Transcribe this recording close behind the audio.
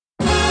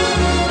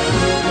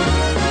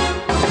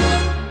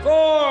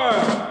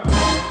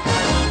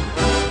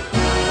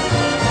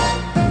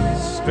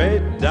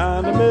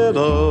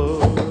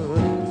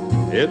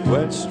It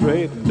went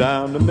straight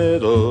down the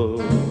middle.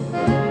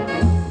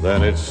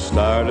 Then it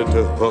started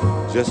to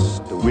hook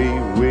just a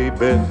wee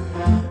bit.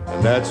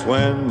 And that's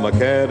when my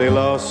caddy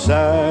lost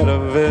sight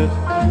of it.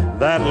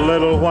 That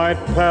little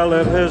white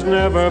pellet has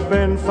never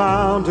been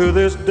found to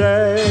this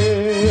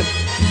day.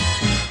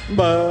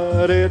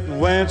 But it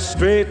went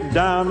straight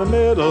down the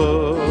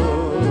middle,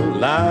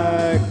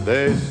 like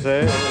they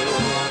say.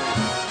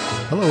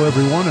 Hello,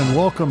 everyone, and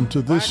welcome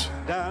to this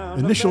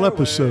initial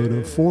episode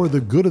of For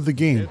the Good of the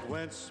Game.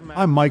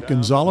 I'm Mike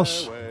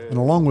Gonzalez, and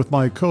along with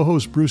my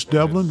co-host Bruce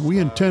Devlin, we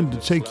intend to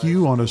take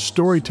you on a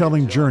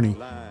storytelling journey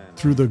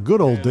through the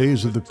good old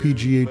days of the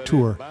PGA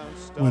Tour,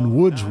 when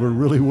woods were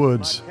really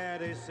woods.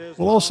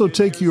 We'll also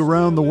take you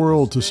around the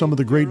world to some of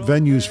the great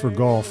venues for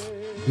golf,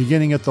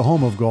 beginning at the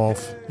home of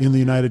golf in the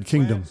United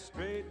Kingdom.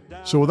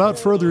 So without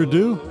further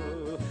ado,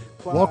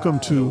 welcome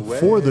to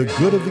For the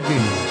Good of the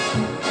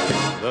Game.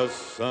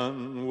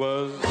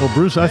 Well,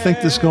 Bruce, I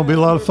think this is going to be a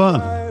lot of fun.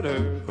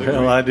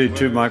 Well, I do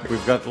too, Mike.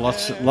 We've got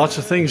lots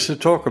of things to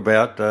talk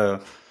about,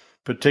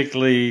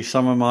 particularly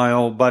some of my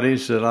old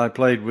buddies that I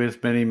played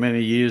with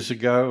many years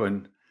ago,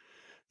 and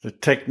the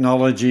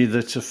technology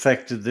that's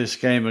affected this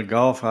game of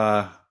golf.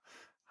 How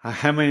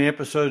many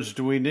episodes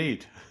do we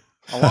need?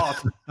 A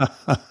lot.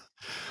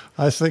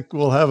 I think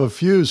we'll have a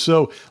few.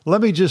 So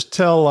let me just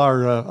tell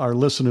our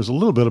listeners a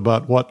little bit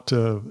about what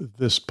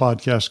this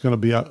podcast is going to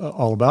be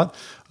all about.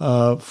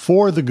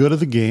 For the Good of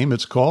the Game,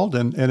 it's called,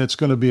 and it's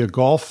going to be a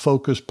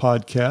golf-focused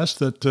podcast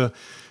that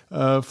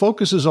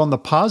focuses on the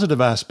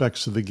positive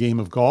aspects of the game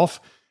of golf.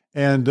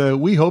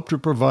 And we hope to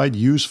provide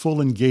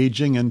useful,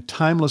 engaging, and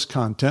timeless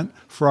content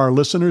for our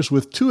listeners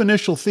with two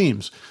initial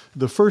themes.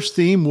 The first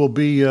theme will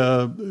be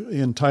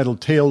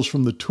entitled Tales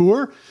from the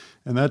Tour,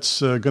 and that's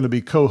going to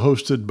be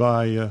co-hosted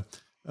by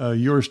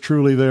yours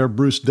truly there,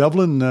 Bruce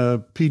Devlin,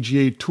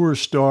 PGA Tour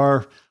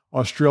star,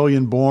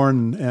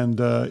 Australian-born, and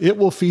it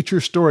will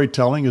feature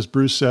storytelling, as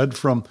Bruce said,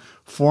 from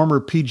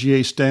former PGA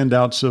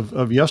standouts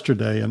of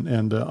yesterday.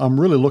 And I'm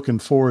really looking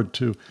forward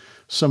to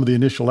some of the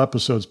initial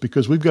episodes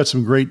because we've got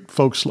some great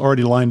folks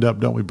already lined up,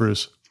 don't we,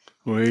 Bruce?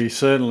 We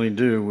certainly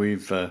do.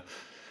 We've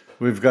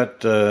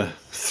got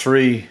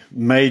three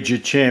major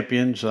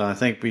champions. I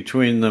think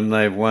between them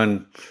they've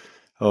won,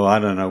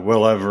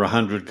 well over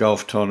 100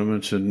 golf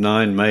tournaments and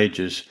 9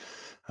 majors.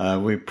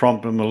 We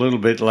prompt them a little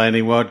bit,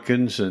 Lanny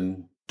Watkins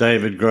and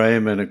David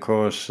Graham, and of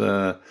course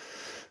the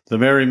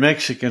merry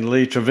Mexican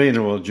Lee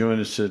Trevino will join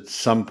us at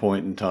some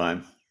point in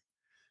time.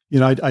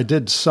 You know, I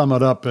did sum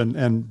it up,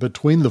 and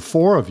between the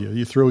four of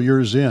you throw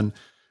yours in,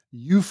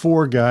 you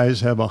four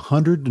guys have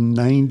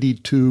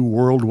 192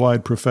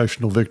 worldwide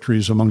professional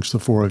victories amongst the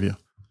four of you.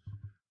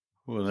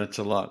 Well, that's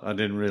a lot. I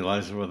didn't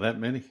realize there were that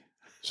many.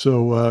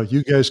 So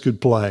you guys could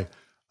play.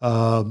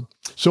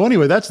 So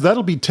anyway,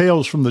 that'll be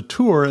Tales from the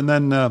Tour, and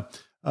then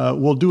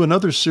we'll do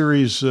another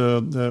series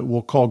that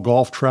we'll call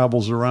Golf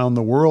Travels Around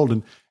the World,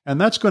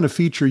 and that's going to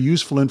feature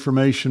useful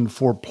information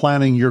for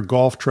planning your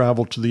golf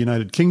travel to the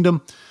United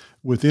Kingdom,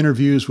 with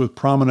interviews with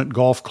prominent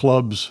golf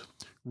clubs,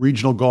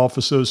 regional golf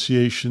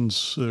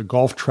associations,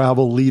 golf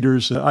travel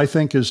leaders. I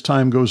think as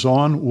time goes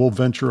on, we'll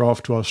venture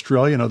off to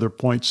Australia and other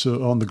points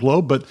on the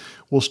globe, but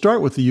we'll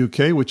start with the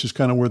UK, which is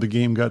kind of where the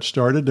game got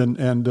started.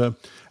 And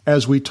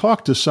as we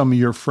talk to some of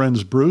your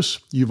friends, Bruce,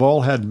 you've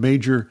all had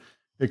major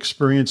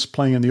experience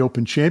playing in the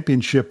Open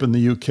Championship in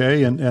the UK,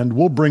 and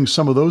we'll bring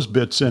some of those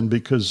bits in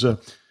because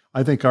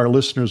I think our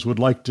listeners would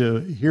like to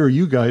hear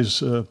you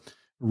guys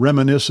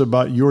reminisce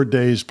about your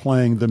days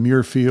playing the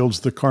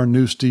Muirfields, the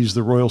Carnousties,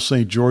 the Royal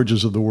St.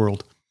 George's of the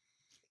world.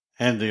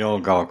 And the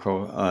old golf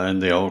course,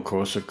 and the old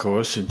course, of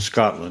course, in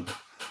Scotland.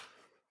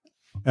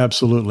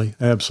 Absolutely.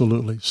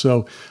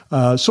 So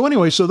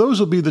anyway, so those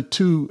will be the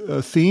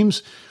two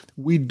themes.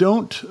 We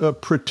don't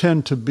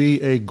pretend to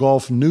be a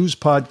golf news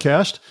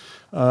podcast.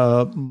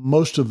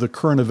 Most of the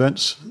current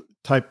events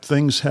type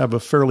things have a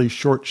fairly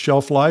short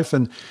shelf life,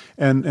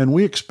 and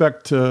we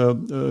expect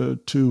to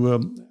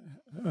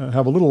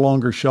have a little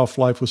longer shelf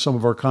life with some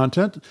of our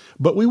content,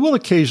 but we will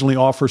occasionally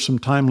offer some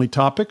timely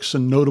topics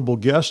and notable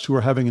guests who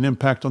are having an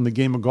impact on the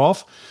game of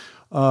golf.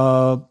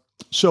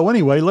 So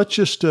anyway, let's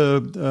just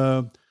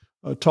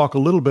talk a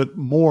little bit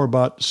more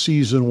about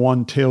Season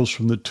 1 Tales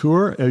from the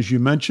Tour. As you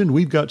mentioned,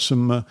 we've got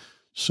some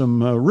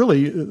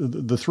really,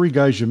 the three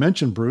guys you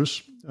mentioned,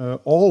 Bruce,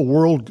 all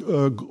World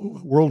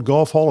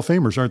Golf Hall of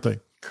Famers, aren't they?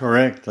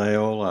 Correct. They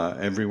all are,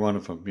 every one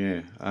of them,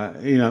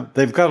 yeah.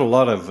 They've got a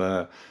lot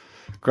of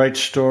great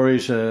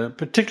stories,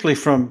 particularly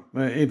from,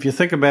 if you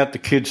think about the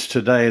kids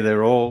today,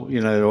 they're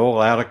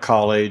all out of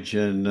college,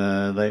 and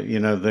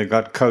they've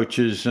got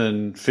coaches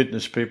and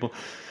fitness people.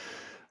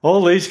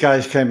 All these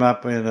guys came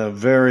up in a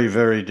very,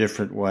 very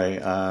different way.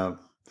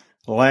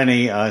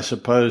 Lanny, I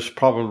suppose,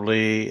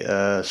 probably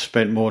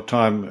spent more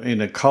time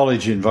in a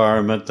college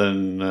environment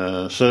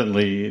than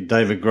certainly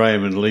David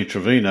Graham and Lee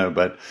Trevino,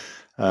 but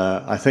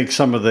I think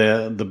some of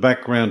the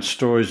background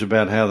stories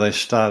about how they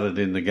started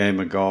in the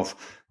game of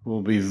golf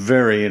will be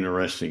very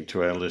interesting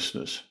to our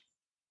listeners.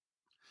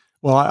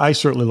 Well, I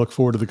certainly look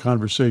forward to the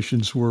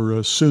conversations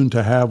we're soon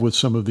to have with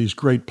some of these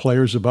great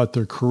players about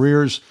their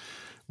careers.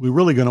 We're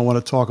really going to want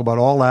to talk about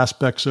all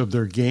aspects of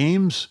their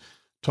games,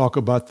 talk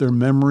about their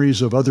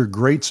memories of other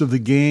greats of the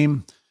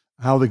game,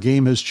 how the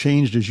game has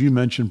changed, as you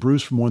mentioned,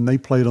 Bruce, from when they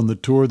played on the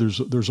tour.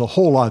 There's a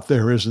whole lot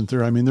there, isn't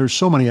there? I mean, there's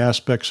so many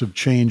aspects of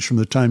change from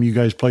the time you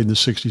guys played in the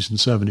 60s and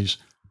 70s.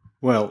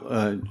 Well,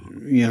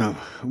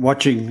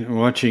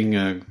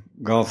 watching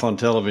golf on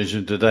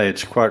television today,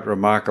 it's quite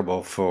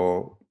remarkable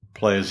for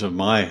players of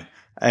my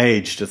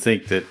age to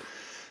think that,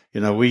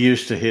 we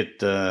used to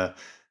hit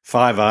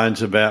 5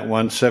 irons about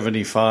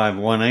 175,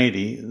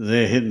 180.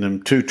 They're hitting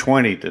them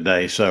 220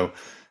 today. So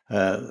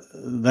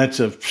that's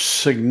a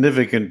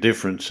significant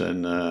difference.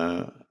 And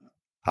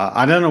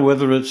I don't know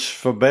whether it's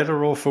for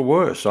better or for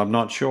worse. I'm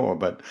not sure,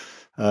 but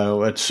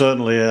it's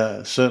certainly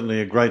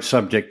a great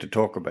subject to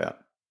talk about.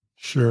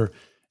 Sure.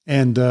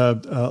 And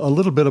a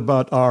little bit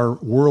about our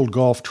World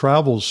Golf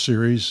Travels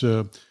series.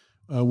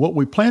 What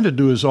we plan to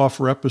do is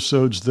offer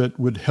episodes that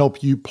would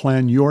help you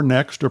plan your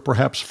next or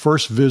perhaps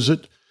first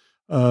visit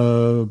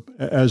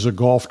as a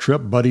golf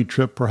trip, buddy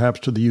trip perhaps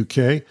to the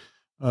UK.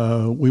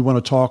 We want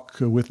to talk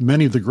with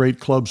many of the great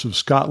clubs of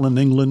Scotland,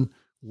 England,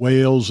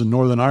 Wales, and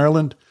Northern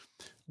Ireland.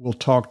 We'll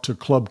talk to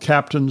club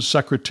captains,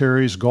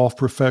 secretaries, golf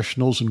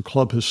professionals, and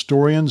club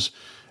historians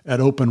at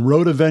open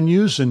rota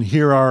venues and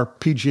hear our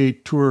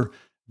PGA Tour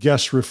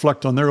guests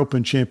reflect on their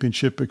Open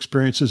Championship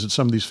experiences at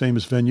some of these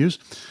famous venues.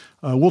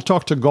 We'll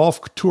talk to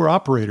golf tour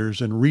operators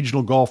and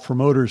regional golf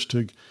promoters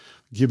to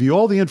give you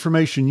all the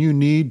information you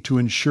need to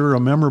ensure a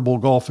memorable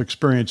golf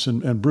experience.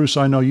 And Bruce,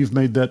 I know you've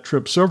made that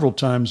trip several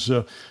times,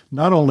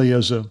 not only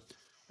as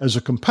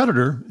a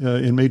competitor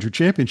in major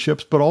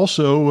championships, but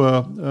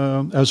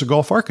also as a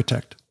golf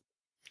architect.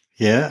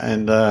 Yeah,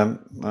 and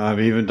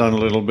I've even done a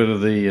little bit of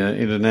the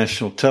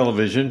international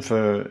television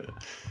for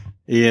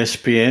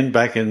ESPN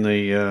back in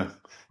the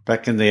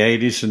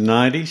 80s and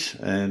 90s,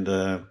 and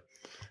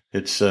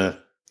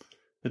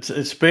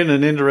it's been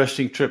an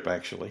interesting trip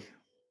actually.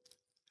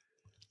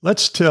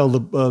 Let's tell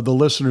the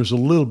listeners a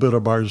little bit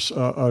about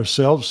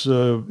ourselves.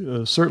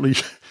 Certainly,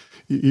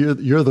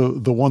 you're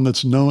the one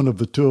that's known of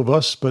the two of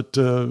us, but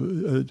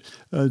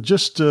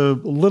just a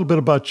little bit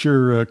about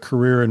your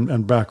career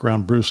and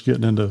background, Bruce,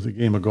 getting into the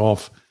game of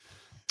golf.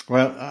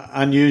 Well,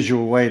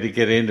 unusual way to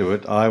get into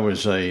it. I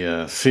was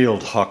a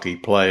field hockey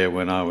player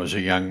when I was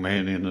a young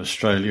man in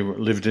Australia.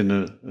 Lived in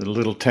a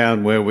little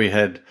town where we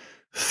had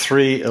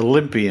 3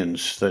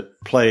 Olympians that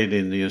played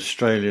in the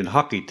Australian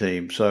hockey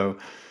team. So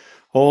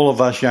all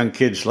of us young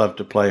kids loved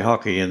to play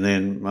hockey. And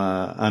then,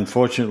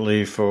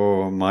 unfortunately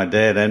for my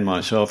dad and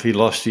myself, he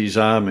lost his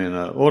arm in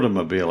an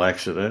automobile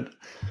accident.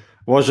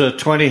 Was a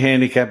 20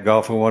 handicap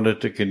golfer,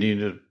 wanted to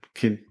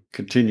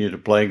continue to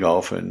play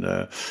golf,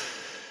 and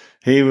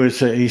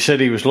he said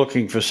he was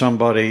looking for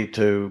somebody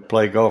to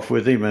play golf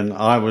with him, and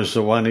I was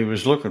the one he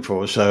was looking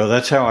for. So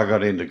that's how I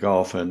got into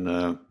golf,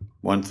 and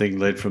one thing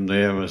led from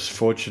there. I was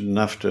fortunate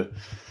enough to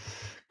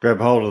grab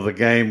hold of the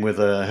game with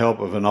the help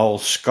of an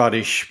old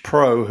Scottish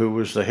pro who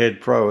was the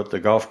head pro at the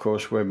golf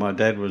course where my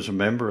dad was a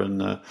member,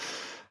 and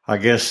I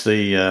guess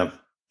the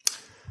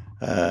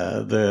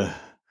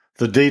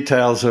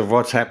details of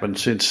what's happened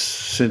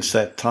since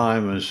that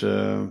time is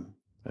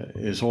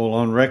all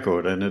on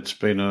record, and it's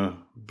been a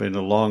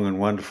long and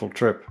wonderful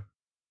trip.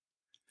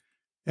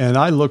 And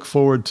I look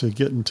forward to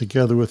getting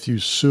together with you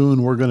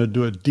soon. We're going to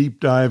do a deep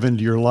dive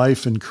into your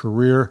life and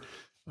career.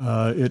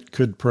 It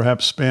could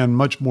perhaps span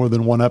much more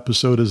than one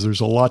episode, as there's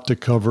a lot to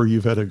cover.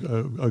 You've had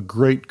a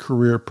great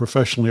career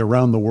professionally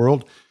around the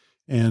world,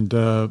 and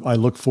I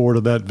look forward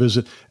to that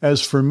visit.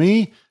 As for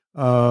me,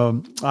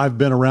 I've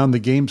been around the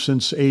game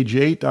since age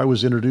 8. I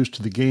was introduced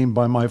to the game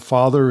by my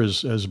father,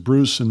 as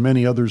Bruce and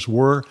many others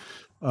were.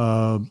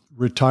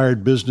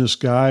 Retired business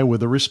guy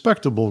with a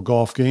respectable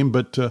golf game,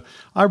 but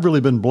I've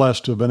really been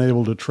blessed to have been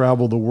able to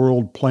travel the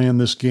world playing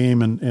this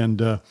game,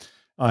 and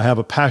I have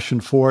a passion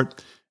for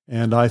it.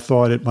 And I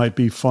thought it might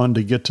be fun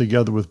to get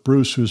together with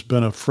Bruce, who's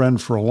been a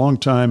friend for a long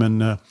time,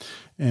 and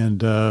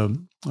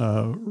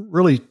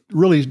really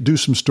do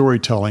some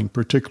storytelling,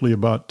 particularly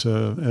about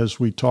as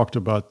we talked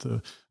about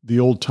the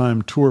old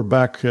time tour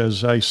back,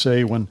 as I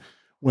say, when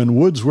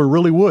woods were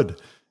really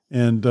wood,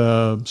 and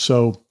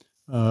so.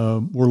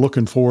 We're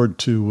looking forward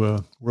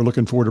to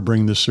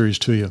bringing this series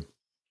to you.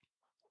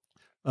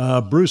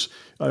 Bruce,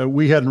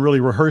 we hadn't really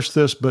rehearsed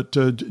this, but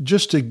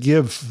just to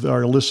give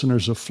our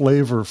listeners a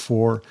flavor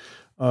for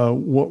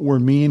what we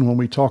mean when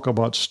we talk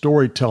about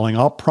storytelling,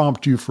 I'll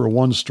prompt you for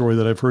one story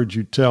that I've heard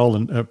you tell,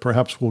 and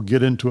perhaps we'll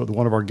get into it with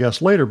one of our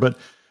guests later.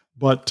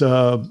 But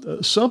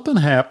something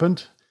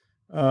happened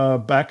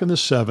back in the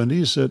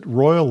 70s at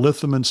Royal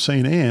Lytham and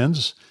St.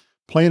 Anne's,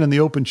 playing in the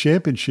Open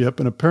Championship,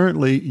 and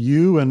apparently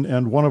you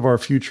and one of our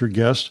future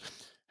guests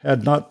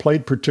had not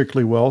played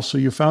particularly well, so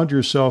you found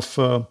yourself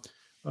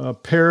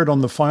paired on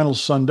the final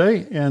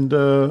Sunday and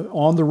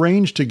on the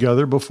range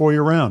together before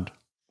your round.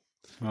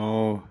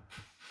 Oh,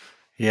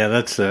 yeah,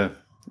 that's a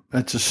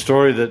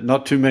story that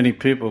not too many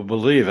people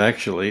believe,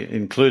 actually,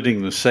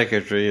 including the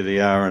secretary of the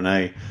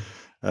R&A.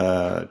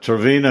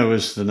 Trevino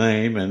was the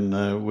name,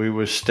 and we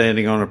were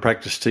standing on a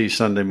practice tee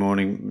Sunday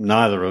morning.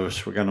 Neither of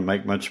us were going to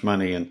make much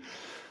money, and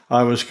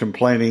I was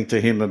complaining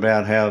to him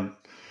about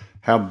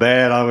how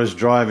bad I was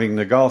driving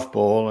the golf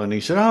ball, and he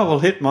said, "Oh, well,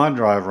 hit my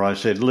driver." I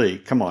said, "Lee,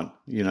 come on,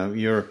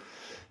 you're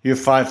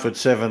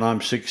 5'7", I'm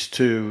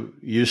 6'2".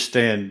 You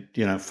stand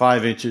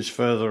 5 inches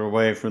further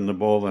away from the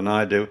ball than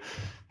I do.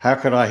 How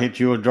could I hit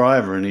your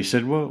driver?" And he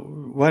said, "Well,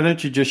 why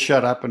don't you just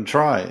shut up and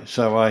try?"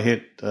 So I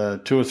hit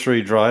 2 or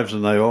 3 drives,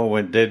 and they all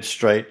went dead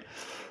straight.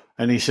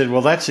 And he said,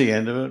 "Well, that's the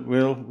end of it.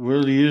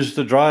 We'll use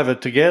the driver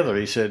together."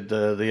 He said,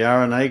 "The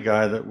R&A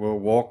guy that will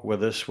walk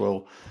with us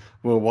will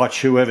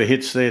watch whoever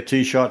hits their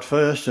tee shot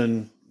first,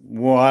 and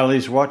while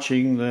he's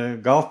watching the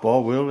golf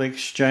ball, we'll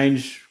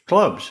exchange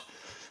clubs."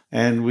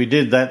 And we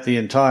did that the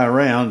entire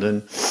round.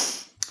 And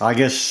I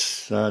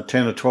guess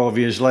 10 or 12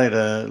 years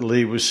later,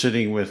 Lee was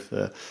sitting with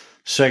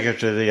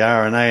secretary of the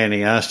R&A, and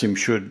he asked him,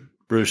 should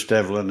Bruce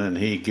Devlin and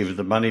he give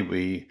the money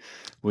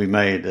we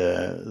made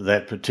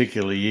that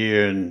particular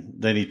year. And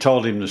then he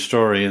told him the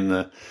story, and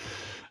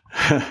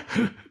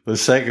the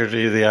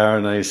secretary of the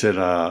R&A said,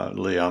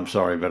 "Lee, I'm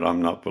sorry, but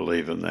I'm not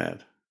believing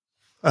that."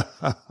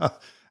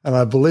 And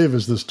I believe,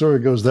 as the story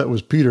goes, that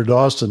was Peter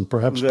Dawson.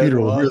 Perhaps That Peter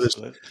will hear was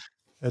this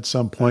at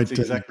some point. That's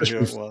exactly who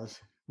it was.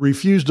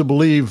 Refused to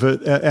believe,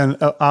 and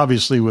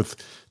obviously with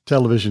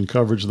television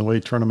coverage and the way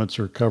tournaments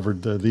are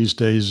covered these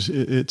days,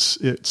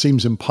 it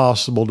seems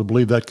impossible to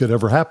believe that could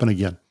ever happen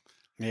again.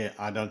 Yeah,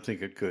 I don't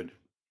think it could.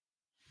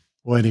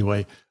 Well,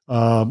 anyway,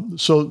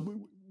 so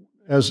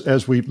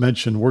as we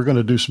mentioned, we're going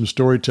to do some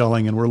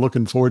storytelling, and we're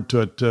looking forward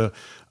to it.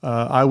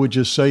 I would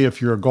just say,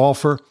 if you're a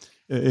golfer,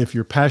 if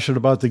you're passionate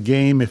about the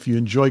game, if you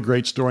enjoy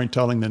great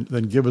storytelling,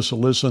 then give us a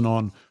listen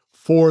on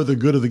For the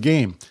Good of the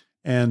Game.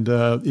 And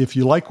if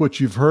you like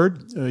what you've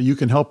heard, you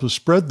can help us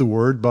spread the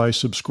word by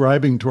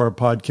subscribing to our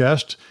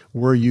podcast,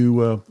 where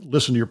you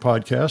listen to your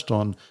podcast,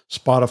 on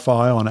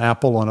Spotify, on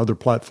Apple, on other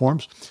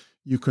platforms.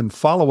 You can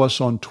follow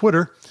us on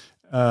Twitter.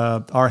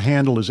 Our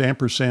handle is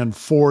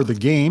 &For the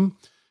Game.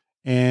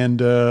 And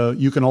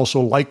you can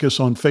also like us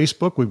on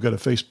Facebook. We've got a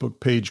Facebook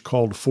page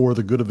called For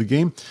the Good of the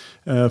Game.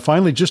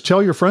 Finally, just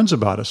tell your friends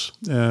about us.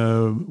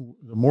 The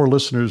more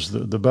listeners,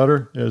 the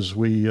better, as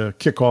we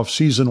kick off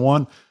season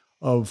 1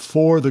 of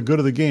For the Good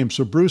of the Game.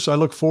 So, Bruce, I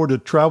look forward to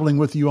traveling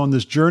with you on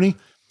this journey,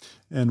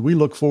 and we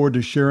look forward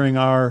to sharing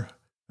our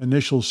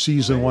initial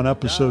season 1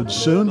 episodes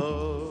soon.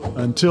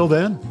 Until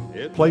then,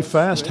 play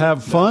fast,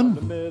 have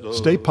fun,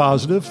 stay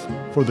positive,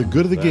 for the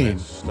good of the game.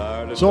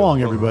 So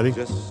long, everybody.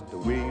 Just a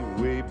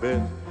wee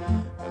bit,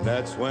 and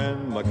that's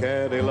when my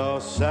caddy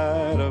lost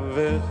sight of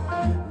it.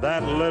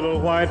 That little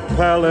white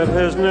pellet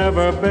has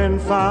never been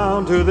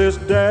found to this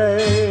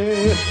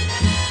day,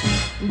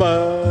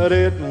 but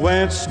it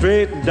went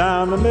straight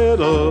down the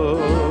middle,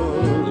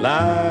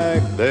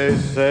 like they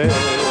say.